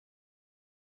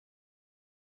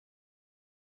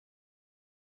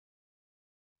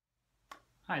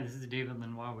Hi, this is David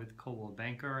Lenoir with Coldwell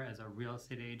Banker. As a real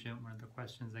estate agent, one of the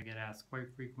questions I get asked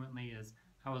quite frequently is,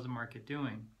 how is the market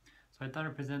doing? So I thought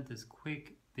I'd present this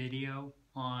quick video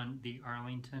on the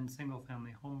Arlington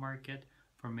single-family home market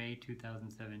for May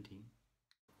 2017.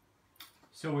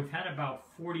 So we've had about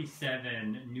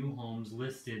 47 new homes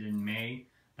listed in May.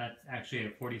 That's actually a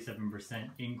 47%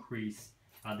 increase.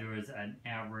 There was an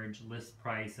average list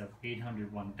price of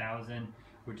 $801,000,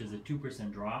 which is a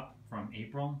 2% drop from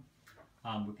April.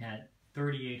 We've had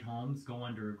 38 homes go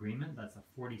under agreement. That's a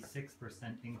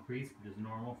 46% increase, which is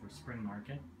normal for spring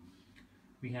market.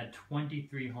 We had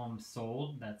 23 homes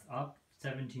sold. That's up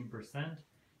 17%.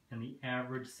 And the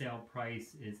average sale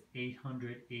price is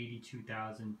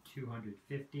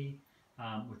 $882,250,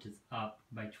 which is up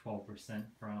by 12%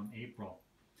 from April.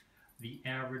 The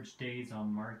average days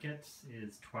on market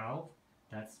is 12.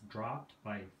 That's dropped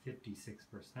by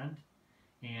 56%.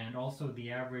 And also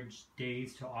the average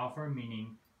days to offer,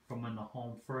 meaning from when the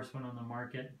home first went on the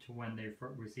market to when they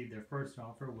received their first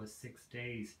offer, was 6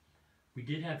 days. We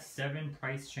did have 7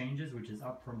 price changes, which is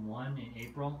up from 1 in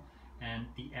April, and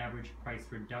the average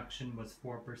price reduction was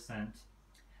 4%.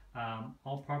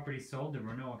 All properties sold. There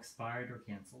were no expired or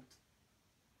canceled.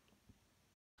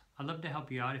 I'd love to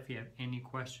help you out. If you have any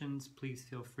questions, please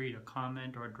feel free to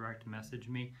comment or direct message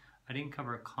me. I didn't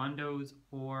cover condos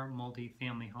or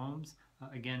multi-family homes.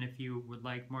 Again, if you would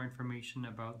like more information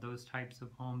about those types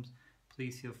of homes,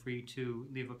 please feel free to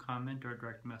leave a comment or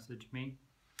direct message me.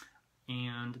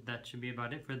 And that should be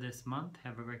about it for this month.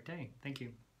 Have a great day. Thank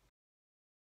you.